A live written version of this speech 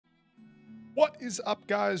What is up,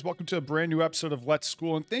 guys? Welcome to a brand new episode of Let's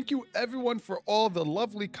School, and thank you everyone for all the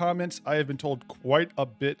lovely comments. I have been told quite a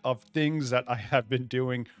bit of things that I have been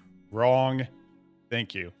doing wrong.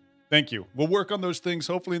 Thank you. Thank you. We'll work on those things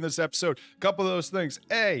hopefully in this episode. A couple of those things.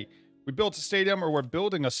 A, we built a stadium, or we're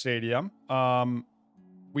building a stadium.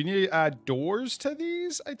 We need to add doors to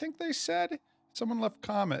these, I think they said. Someone left a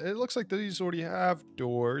comment. It looks like these already have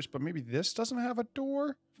doors, but maybe this doesn't have a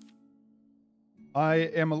door? I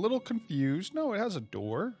am a little confused. No, it has a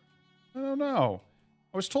door. I don't know.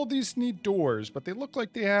 I was told these need doors, but they look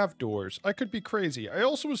like they have doors. I could be crazy. I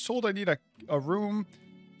also was told I need a room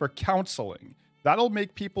for counseling. That'll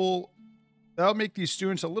make these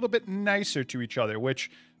students a little bit nicer to each other,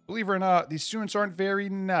 which, believe it or not, these students aren't very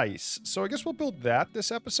nice. So I guess we'll build that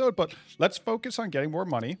this episode, but let's focus on getting more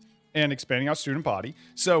money and expanding our student body.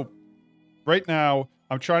 So right now,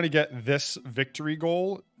 I'm trying to get this victory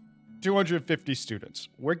goal, 250 students.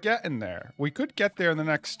 We're getting there. We could get there in the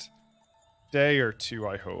next day or two,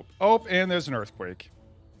 I hope. Oh, and there's an earthquake.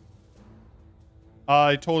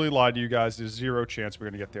 I totally lied to you guys. There's zero chance we're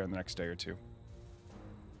going to get there in the next day or two.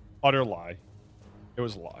 Utter lie. It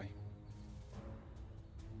was a lie.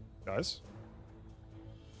 Guys?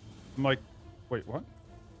 I'm like, wait, what?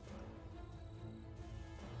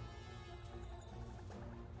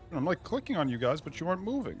 I'm like clicking on you guys, but you aren't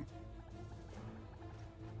moving.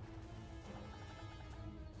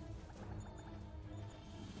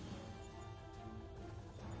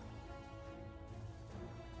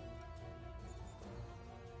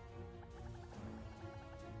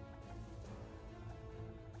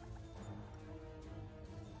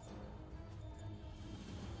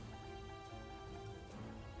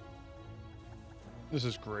 This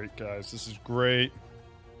is great, guys. This is great.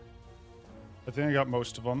 I think I got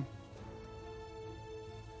most of them.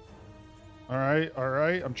 All right, all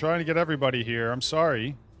right. I'm trying to get everybody here. I'm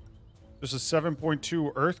sorry. There's a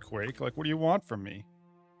 7.2 earthquake. Like, what do you want from me?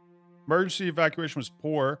 Emergency evacuation was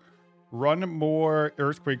poor. Run more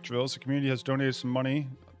earthquake drills. The community has donated some money.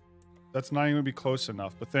 That's not even going to be close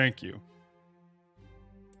enough, but thank you.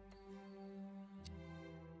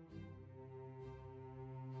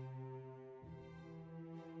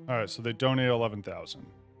 All right, so they donated 11,000.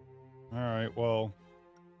 All right, well,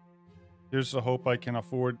 here's the hope I can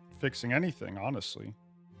afford fixing anything, honestly.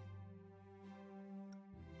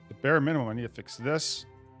 The bare minimum, I need to fix this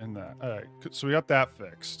and that. All right, so we got that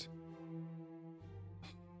fixed.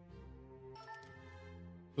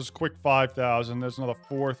 This is a quick 5,000. There's another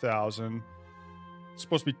 4,000. It's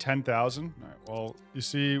supposed to be 10,000. All right, well, you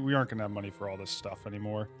see, we aren't going to have money for all this stuff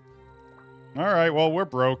anymore. All right, well, we're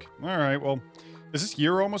broke. All right, well, is this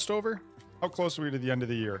year almost over? How close are we to the end of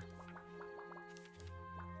the year?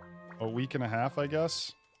 A week and a half, I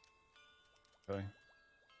guess. Okay.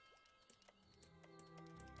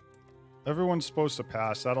 Everyone's supposed to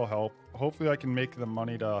pass. That'll help. Hopefully I can make the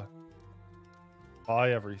money to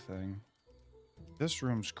buy everything. This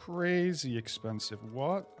room's crazy expensive.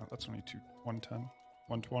 What? Oh, that's only 110,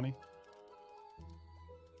 120.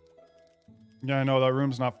 Yeah, I know that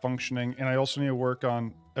room's not functioning. And I also need to work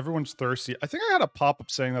on... Everyone's thirsty. I think I had a pop-up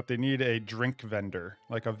saying that they need a drink vendor.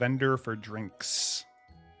 Like a vendor for drinks.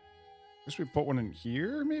 Guess we put one in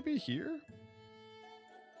here, maybe? Here?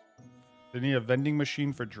 They need a vending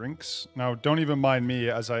machine for drinks. Now, don't even mind me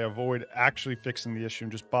as I avoid actually fixing the issue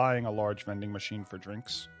and just buying a large vending machine for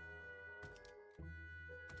drinks.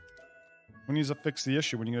 Who needs to fix the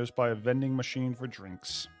issue when you can just buy a vending machine for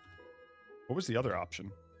drinks? What was the other option?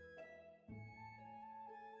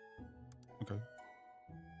 Okay.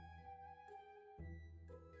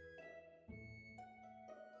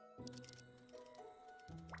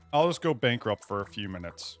 I'll just go bankrupt for a few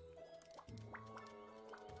minutes.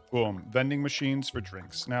 Boom. Vending machines for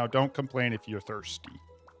drinks. Now, don't complain if you're thirsty.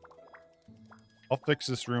 I'll fix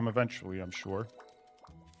this room eventually, I'm sure.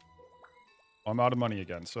 I'm out of money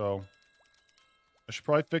again, so... I should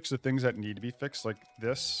probably fix the things that need to be fixed, like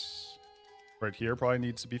this. Right here probably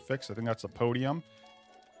needs to be fixed. I think that's a podium.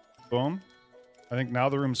 Boom. I think now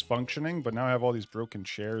the room's functioning, but now I have all these broken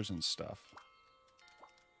chairs and stuff.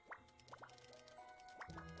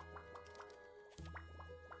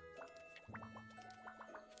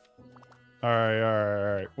 All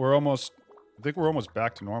right. We're almost... I think we're almost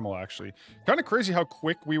back to normal, actually. Kind of crazy how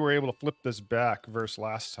quick we were able to flip this back versus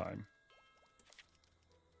last time.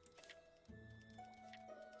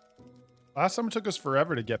 Last time it took us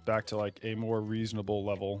forever to get back to, like, a more reasonable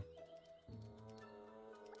level.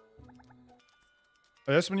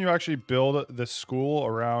 I guess when you actually build the school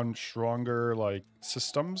around stronger, like,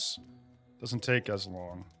 systems, it doesn't take as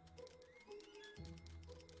long.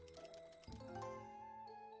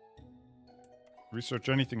 Research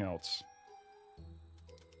anything else.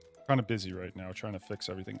 Kind of busy right now trying to fix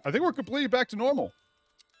everything. I think we're completely back to normal.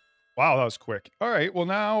 Wow, that was quick. All right, well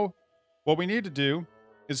now what we need to do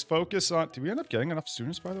is focus on... Did we end up getting enough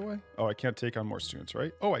students, by the way? Oh, I can't take on more students,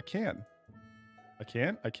 right? Oh, I can. I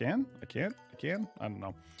can? I can? I can't? I can? I don't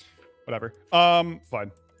know. Whatever.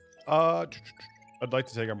 Fine. I'd like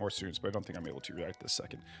to take on more students, but I don't think I'm able to right this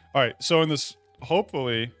second. All right, so in this...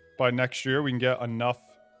 Hopefully, by next year, we can get enough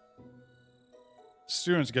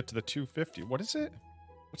students to get to the 250. What is it?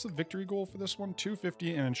 What's the victory goal for this one?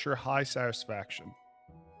 250 and ensure high satisfaction.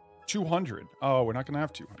 200. Oh, we're not going to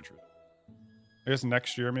have 200. I guess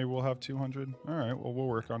next year maybe we'll have 200. All right, well, we'll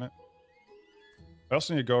work on it. I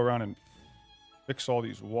also need to go around and fix all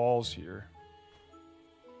these walls here.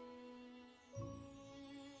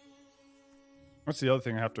 What's the other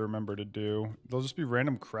thing I have to remember to do? There'll just be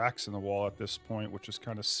random cracks in the wall at this point, which is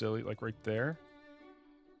kind of silly. Like right there.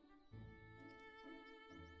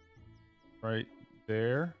 Right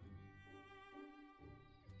there.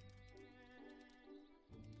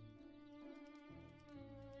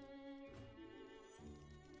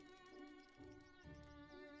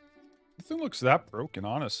 Nothing looks that broken,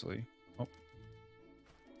 honestly. Oh.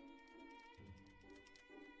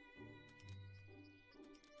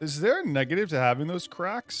 Is there a negative to having those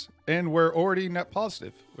cracks? And we're already net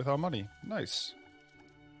positive with our money. Nice.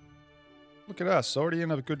 Look at us, already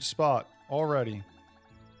in a good spot. Already.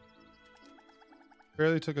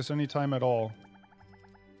 Barely took us any time at all.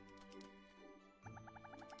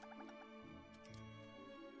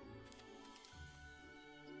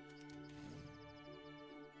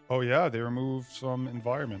 Oh yeah, they removed some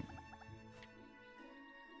environment.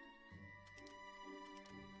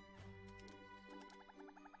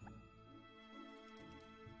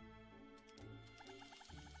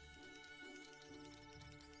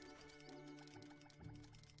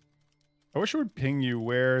 I wish it would ping you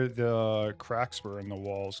where the cracks were in the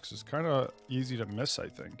walls, because it's kind of easy to miss, I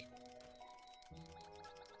think.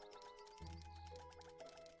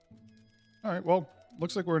 Alright, well,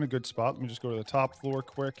 looks like we're in a good spot. Let me just go to the top floor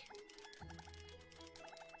quick.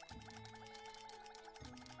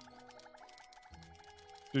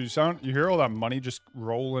 Dude, you hear all that money just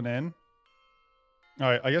rolling in?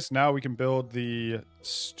 Alright, I guess now we can build the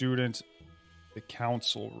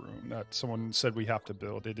council room that someone said we have to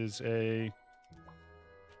build. It is a...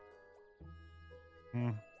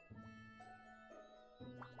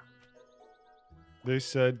 They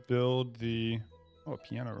said build the... Oh, a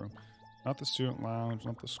piano room. Not the student lounge,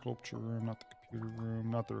 not the sculpture room, not the computer room,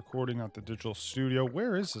 not the recording, not the digital studio.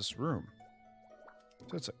 Where is this room?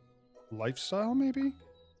 So it's a lifestyle, maybe?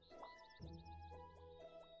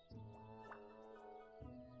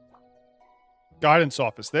 Guidance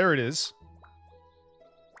office. There it is.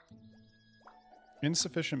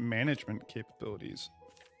 Insufficient management capabilities.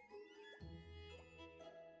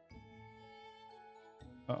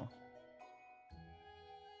 Oh.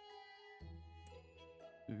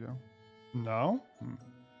 There you go. No?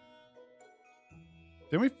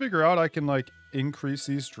 Didn't we figure out I can, like, increase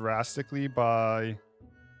these drastically by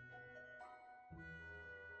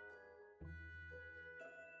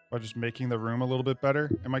just making the room a little bit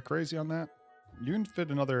better? Am I crazy on that? You can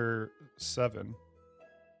fit another 7.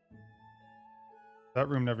 That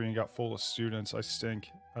room never even got full of students. I stink.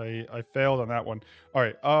 I failed on that one. All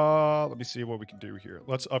right. Let me see what we can do here.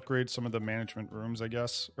 Let's upgrade some of the management rooms, I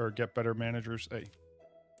guess, or get better managers. Hey.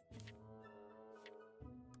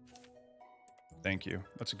 Thank you.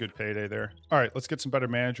 That's a good payday there. All right, let's get some better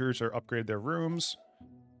managers or upgrade their rooms.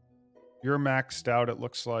 You're maxed out, it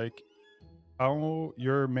looks like. Oh,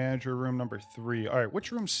 your manager room number 3. All right,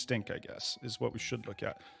 which rooms stink, I guess, is what we should look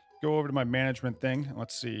at. Go over to my management thing.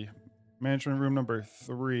 Let's see. Management room number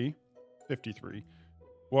 3. 53.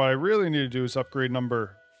 What I really need to do is upgrade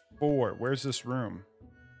number 4. Where's this room?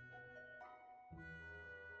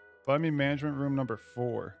 Find me management room number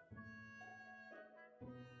 4.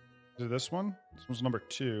 Is it this one? This one's number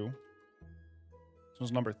 2. This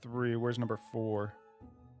one's number 3. Where's number 4?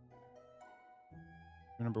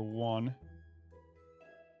 Number 1.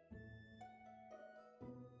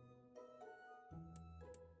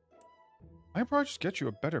 I can probably just get you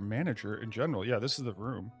a better manager in general. Yeah, this is the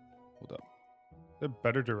room. Hold up. A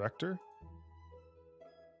better director?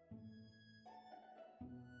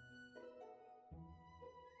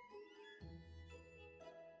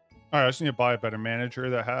 All right, I just need to buy a better manager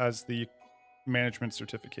that has the management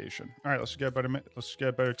certification. All right, let's get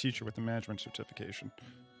a better teacher with the management certification.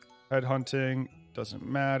 Headhunting doesn't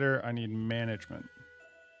matter. I need management.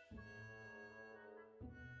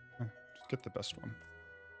 Just get the best one.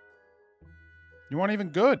 You want even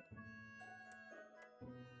good?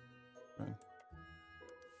 Okay.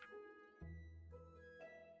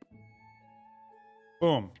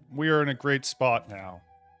 Boom. We are in a great spot now.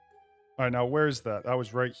 All right, now where's that? That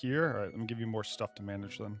was right here. All right, let me give you more stuff to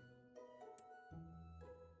manage then.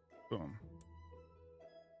 Boom.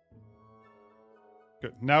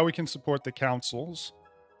 Good. Now we can support the councils,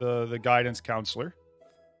 the guidance counselor.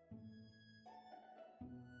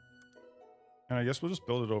 And I guess we'll just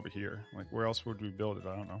build it over here. Like, where else would we build it?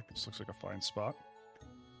 I don't know. This looks like a fine spot.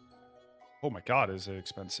 Oh my god, is it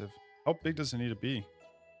expensive? How big does it need to be?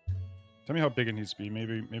 Tell me how big it needs to be.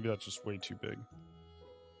 Maybe that's just way too big.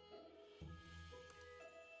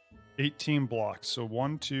 18 blocks. So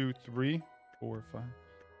 1, 2, 3, 4, 5.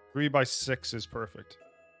 3 by 6 is perfect.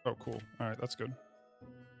 Oh, cool. All right, that's good.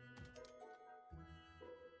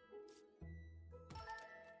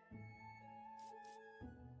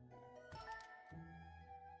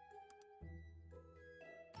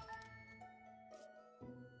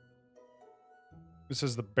 This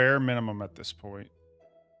is the bare minimum at this point.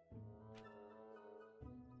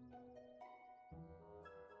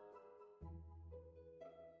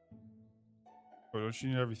 Oh, don't you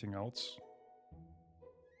need everything else?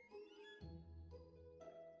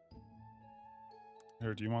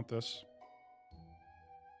 Here, do you want this?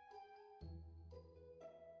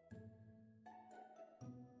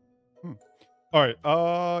 All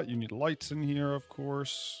right, you need lights in here, of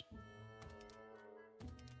course.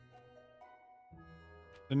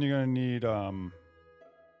 Then you're gonna need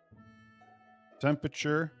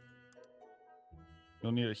temperature.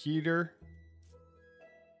 You'll need a heater.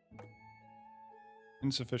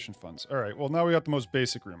 Insufficient funds. All right, well, now we got the most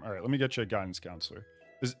basic room. All right, let me get you a guidance counselor.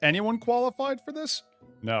 Is anyone qualified for this?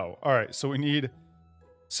 No. All right, so we need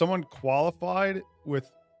someone qualified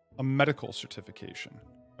with a medical certification.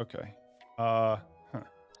 Okay.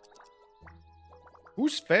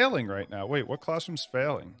 Who's failing right now? Wait, what classroom's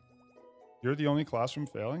failing? You're the only classroom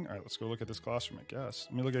failing? All right, let's go look at this classroom, I guess.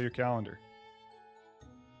 Let me look at your calendar.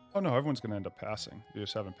 Oh, no, everyone's going to end up passing. They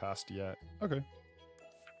just haven't passed yet. Okay,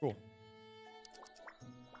 cool.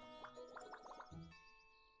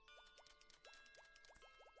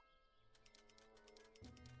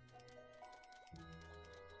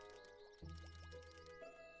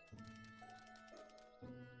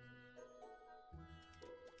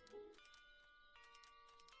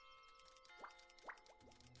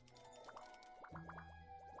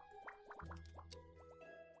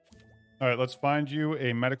 All right, let's find you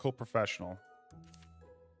a medical professional.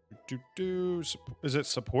 Is it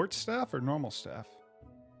support staff or normal staff?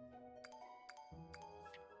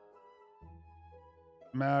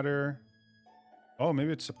 Matter. Oh,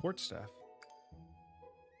 maybe it's support staff.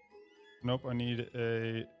 Nope, I need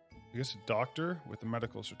I guess a doctor with a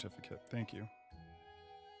medical certificate. Thank you.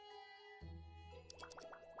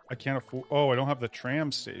 I can't afford... Oh, I don't have the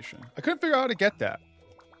tram station. I couldn't figure out how to get that.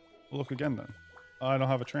 We'll look again then. I don't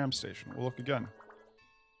have a tram station. We'll look again.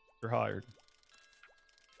 You're hired.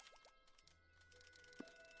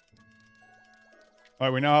 All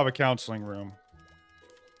right, we now have a counseling room.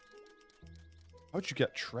 How'd you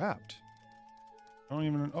get trapped? I don't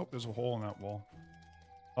even... Oh, there's a hole in that wall.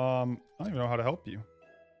 I don't even know how to help you.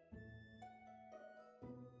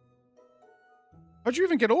 How'd you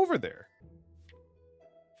even get over there?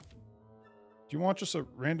 Do you want just a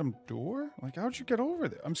random door? Like, how'd you get over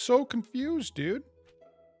there? I'm so confused, dude.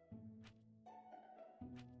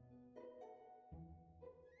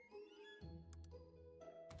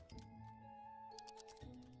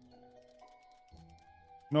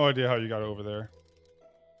 No idea how you got over there.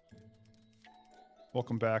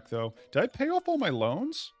 Welcome back, though. Did I pay off all my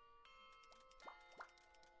loans?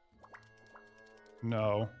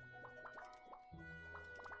 No.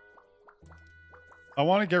 I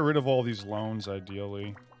want to get rid of all these loans,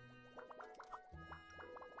 ideally.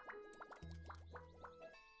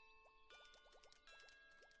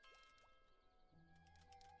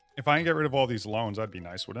 If I can get rid of all these loans, that'd be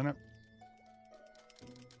nice, wouldn't it?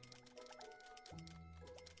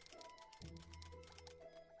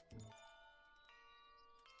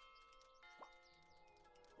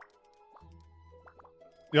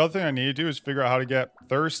 The other thing I need to do is figure out how to get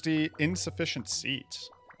thirsty, insufficient seats.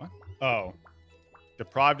 What? Oh.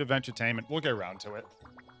 Deprived of entertainment. We'll get around to it.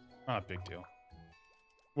 Not a big deal.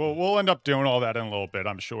 We'll end up doing all that in a little bit,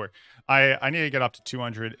 I'm sure. I need to get up to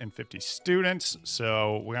 250 students,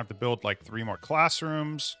 so we have to build like 3 more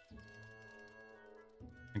classrooms.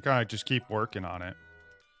 And kind of just keep working on it.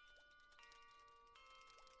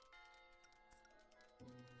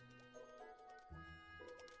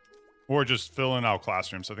 Or just filling out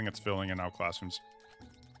classrooms. I think it's filling in out classrooms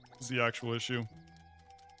is the actual issue.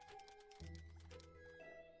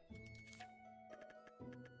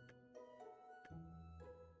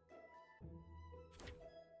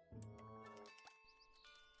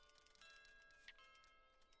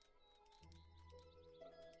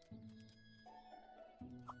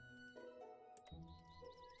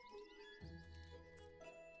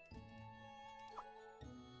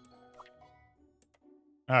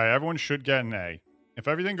 All right, everyone should get an A. If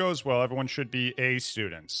everything goes well, everyone should be A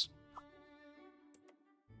students.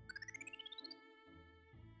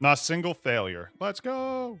 Not a single failure. Let's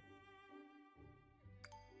go.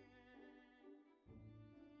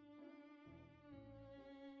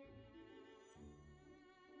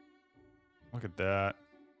 Look at that.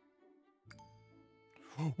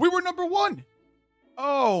 We were number 1.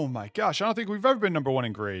 Oh my gosh. I don't think we've ever been number 1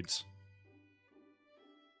 in grades.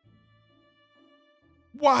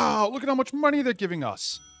 Wow. Look at how much money they're giving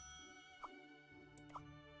us.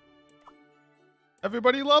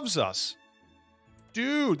 Everybody loves us.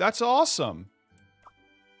 Dude, that's awesome.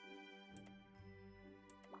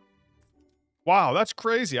 Wow, that's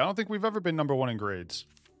crazy. I don't think we've ever been number 1 in grades.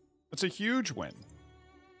 That's a huge win.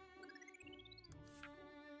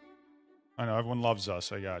 I know, everyone loves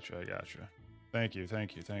us. I got you. Thank you.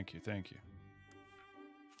 Thank you. Thank you. Thank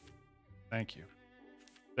you.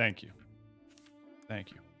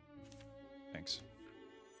 Thank you. Thanks.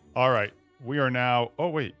 All right. We are now... Oh,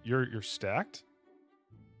 wait. You're stacked?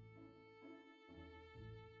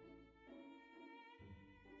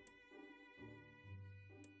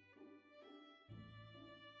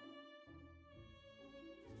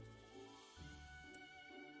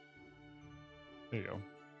 There you go.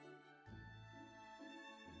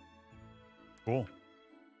 Cool.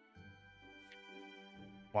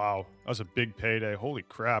 Wow, that was a big payday. Holy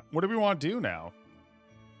crap. What do we want to do now?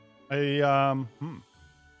 Yeah,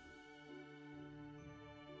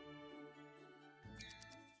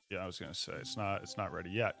 I was gonna say it's not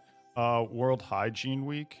ready yet. World Hygiene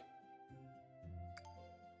Week.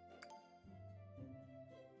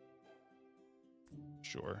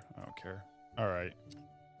 Sure, I don't care. All right.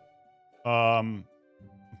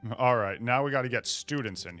 All right, now we got to get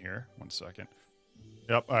students in here. 1 second.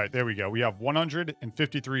 Yep. All right, there we go. We have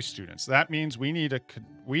 153 students. That means we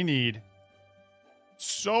need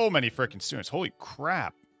so many freaking students. Holy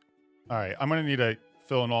crap. All right, I'm going to need to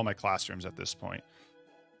fill in all my classrooms at this point.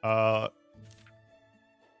 Oh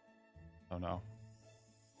no.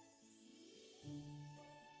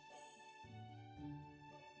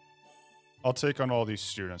 I'll take on all these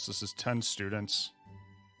students. This is 10 students.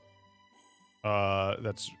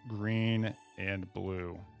 That's green and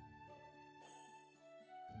blue.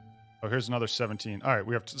 Oh, here's another 17. All right,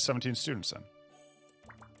 we have 17 students then.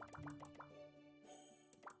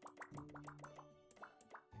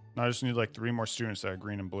 Now I just need like 3 more students that are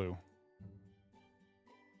green and blue.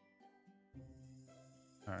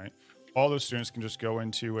 All right. All those students can just go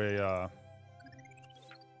into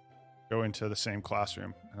the same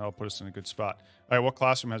classroom, and that'll put us in a good spot. All right, what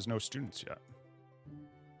classroom has no students yet?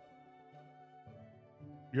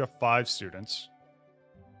 You have 5 students.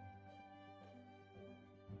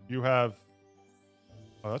 You have...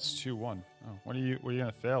 Oh, that's 2-1. Oh, what are you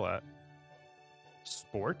gonna fail at?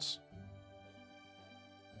 Sports?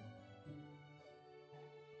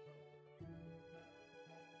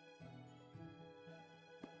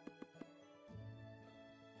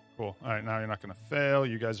 Cool. All right, now you're not gonna fail.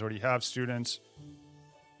 You guys already have students.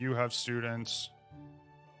 You have students.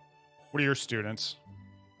 What are your students?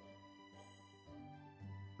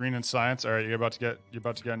 Green and science. All right, you're about to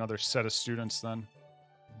get another set of students then.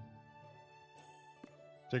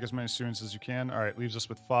 Take as many students as you can. All right, leaves us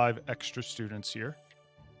with 5 extra students here.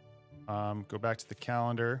 Go back to the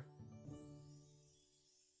calendar.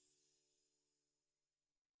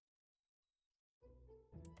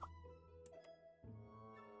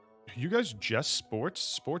 You guys just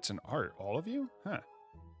sports and art, all of you? Huh.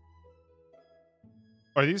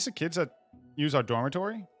 Are these the kids that use our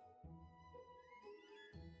dormitory?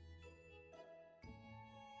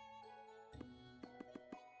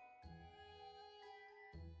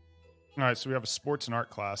 All right, so we have a sports and art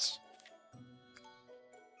class.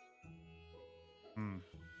 You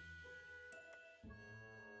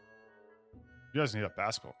guys need a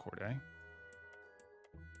basketball court, eh?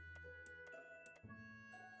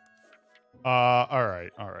 All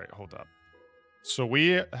right, hold up. So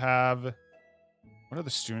we have... What other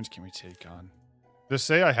students can we take on? They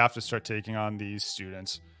say I have to start taking on these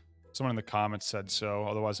students. Someone in the comments said so,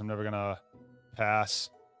 otherwise I'm never gonna pass.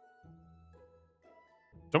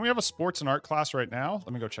 Don't we have a sports and art class right now?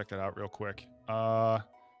 Let me go check that out real quick. I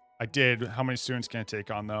did. How many students can I take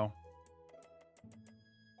on, though?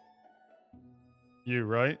 You,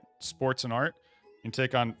 right? Sports and art. You can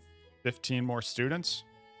take on 15 more students.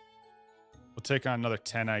 We'll take on another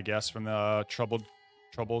 10, I guess, from the troubled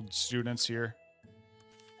students here.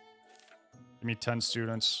 Give me 10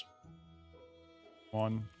 students.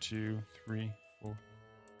 1, 2, 3, 4,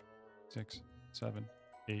 6, 7,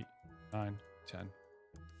 8, 9, 10.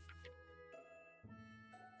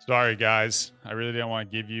 Sorry, guys. I really didn't want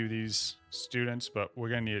to give you these students, but we're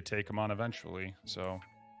going to need to take them on eventually. So,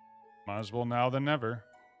 might as well now than never.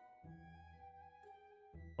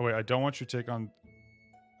 Oh, wait. I don't want you to take on...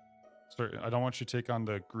 Sorry, I don't want you to take on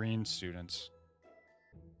the green students.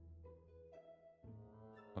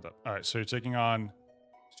 Hold up. All right, so you're taking on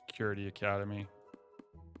Security Academy.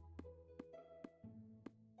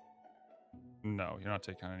 No, you're not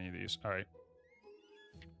taking on any of these. All right.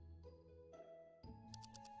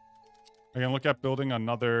 We're going to look at building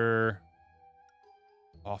another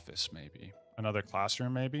office, maybe. Another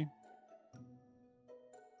classroom, maybe.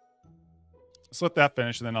 Let's let that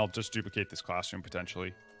finish, and then I'll just duplicate this classroom,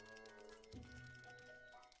 potentially.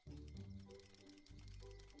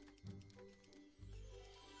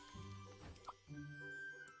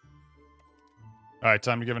 All right,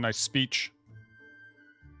 time to give a nice speech.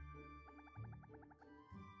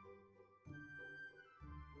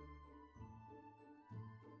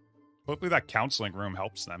 Hopefully that counseling room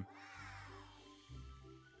helps them.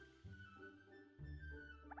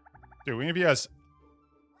 Dude, we need to be as...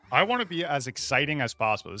 I want to be as exciting as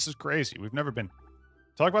possible. This is crazy. We've never been...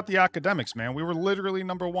 Talk about the academics, man. We were literally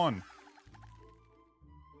 #1.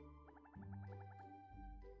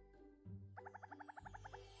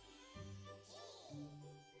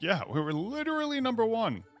 Yeah, we were literally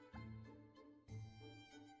 #1.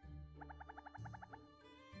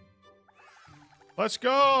 Let's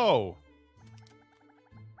go!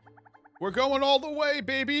 We're going all the way,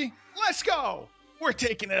 baby! Let's go! We're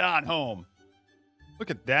taking it on home.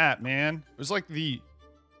 Look at that, man. It was like the...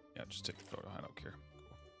 Yeah, just take a photo. I don't care.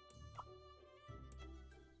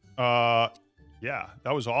 Yeah,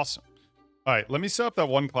 that was awesome. All right, let me set up that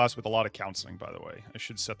one class with a lot of counseling, by the way. I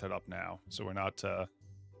should set that up now, so we're not... What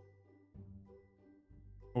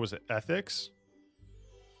was it? Ethics?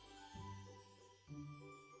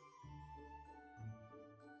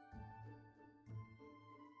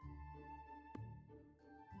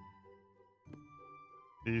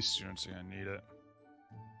 These students are going to need it.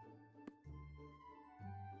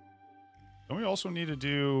 Don't we also need to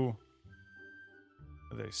do...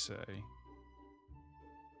 What do they say?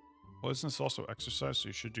 Well, isn't this also exercise? So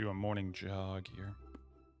you should do a morning jog here.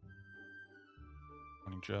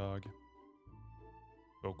 Morning jog.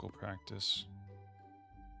 Vocal practice.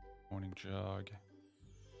 Morning jog.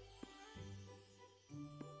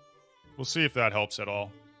 We'll see if that helps at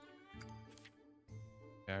all.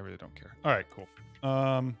 Yeah, I really don't care. All right, cool.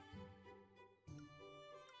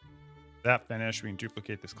 That finished. We can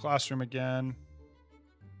duplicate this classroom again.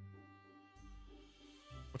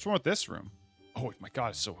 What's wrong with this room? Oh my god,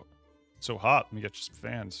 it's so hot. Let me get you some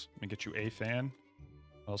fans. Let me get you a fan.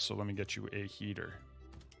 Also, let me get you a heater.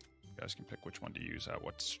 You guys can pick which one to use at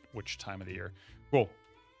which time of the year. Cool.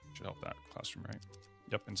 Should help that classroom, right?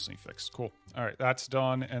 Yep, instantly fixed. Cool. All right, that's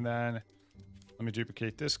done. And then let me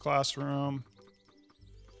duplicate this classroom.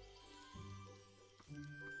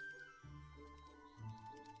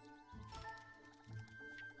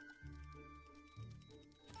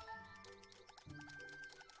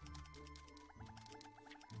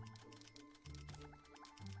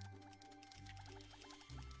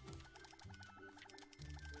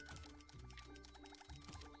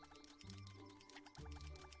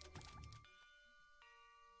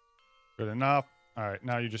 Good enough. All right,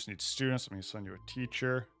 now you just need students. Let me send you a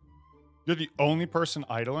teacher. You're the only person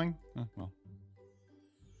idling? Well.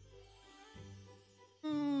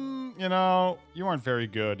 You know, you aren't very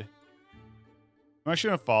good. I'm actually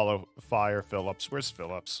going to follow Fire Phillips. Where's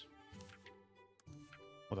Phillips?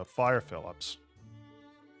 Well, the Fire Phillips.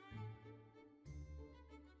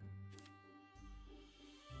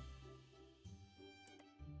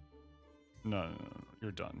 No.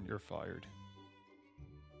 You're done. You're fired.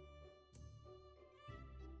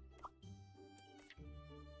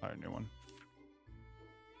 Alright, new one.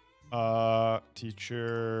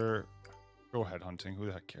 Teacher. Go ahead hunting. Who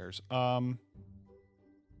the heck cares? I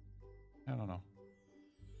don't know.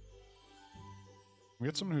 We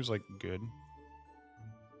get someone who's like good.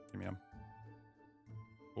 Give me him.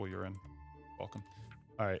 Cool, you're in. Welcome.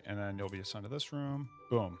 Alright, and then you'll be assigned to this room.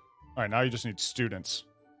 Boom. Alright, now you just need students.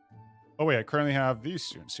 Oh wait, I currently have these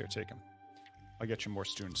students. Here, take them. I'll get you more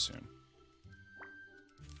students soon.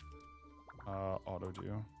 Auto do.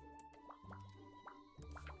 Can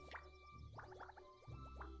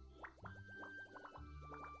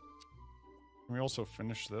we also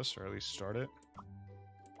finish this, or at least start it?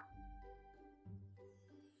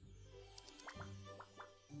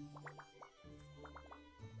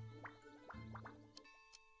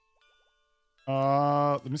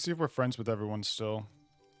 Let me see if we're friends with everyone still.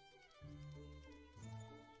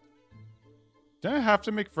 Did I have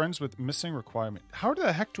to make friends with missing requirement? How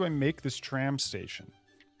the heck do I make this tram station?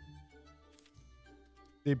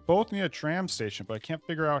 They both need a tram station, but I can't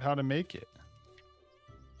figure out how to make it.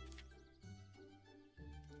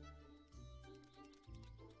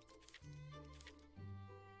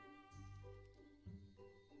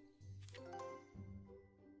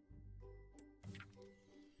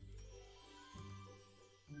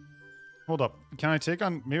 Hold up. Can I take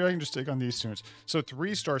on... Maybe I can just take on these students. So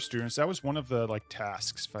 3-star students, that was one of the, like,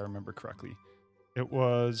 tasks, if I remember correctly. It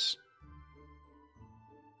was...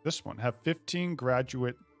 This one. Have 15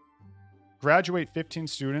 graduate 15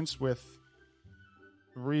 students with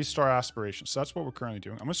 3-star aspirations. So that's what we're currently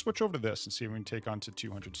doing. I'm going to switch over to this and see if we can take on to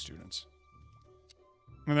 200 students.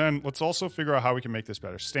 And then let's also figure out how we can make this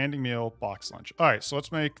better. Standing meal, box lunch. All right, so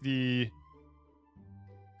let's make the...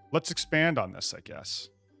 Let's expand on this, I guess.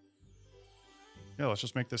 Yeah, let's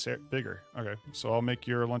just make this bigger. Okay, so I'll make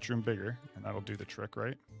your lunchroom bigger, and that'll do the trick,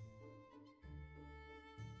 right?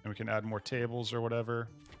 And we can add more tables or whatever.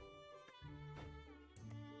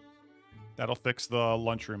 That'll fix the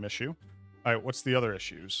lunchroom issue. All right, what's the other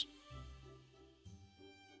issues?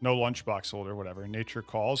 No lunchbox holder, whatever. Nature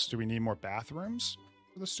calls. Do we need more bathrooms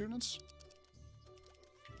for the students?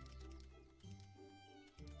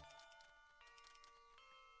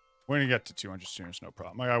 We're going to get to 200 students, no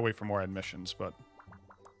problem. I got to wait for more admissions, but...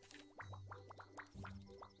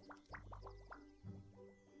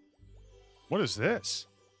 What is this?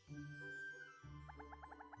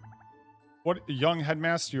 What young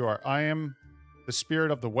headmaster you are. I am the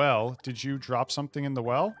spirit of the well. Did you drop something in the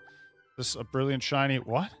well? This a brilliant shiny...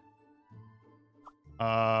 What?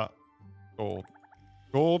 Gold.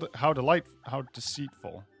 Gold, how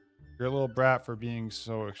deceitful. You're a little brat for being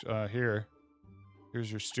so... here. Here's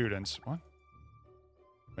your students. What?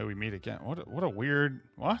 May we meet again. What a weird...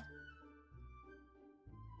 What?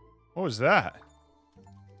 What was that?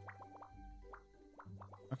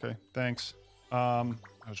 Okay, thanks. That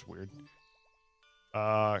was weird.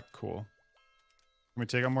 Cool. Can we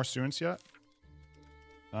take on more students yet?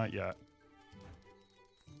 Not yet.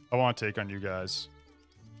 I want to take on you guys.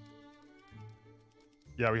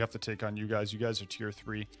 Yeah, we have to take on you guys. You guys are tier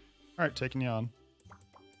 3. All right, taking you on.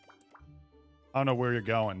 I don't know where you're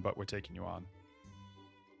going, but we're taking you on.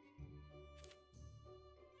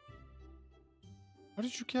 How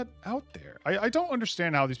did you get out there? I don't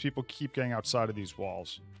understand how these people keep getting outside of these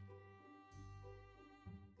walls.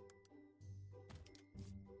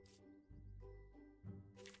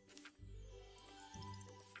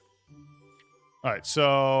 All right,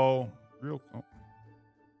 so real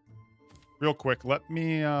quick, let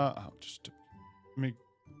me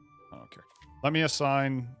let me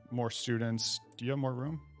assign more students. Do you have more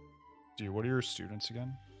room? What are your students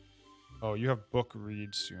again? Oh, you have book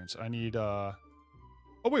read students. I need oh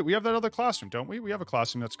wait, we have that other classroom, don't we? We have a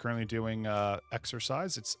classroom that's currently doing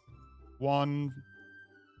exercise. It's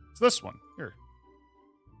this one. Here.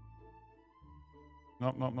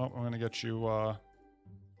 Nope. I'm gonna get you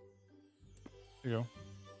here you go.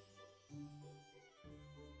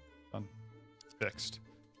 Done. Fixed.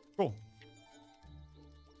 Cool.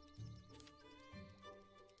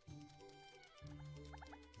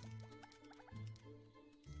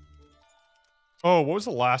 Oh, what was the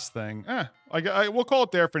last thing? We'll call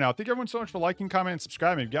it there for now. Thank you everyone so much for liking, commenting, and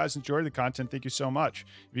subscribing. If you guys enjoyed the content, thank you so much.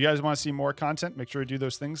 If you guys want to see more content, make sure to do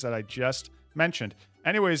those things that I just mentioned.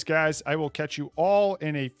 Anyways, guys, I will catch you all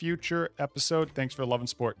in a future episode. Thanks for the love and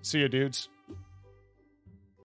support. See you, dudes.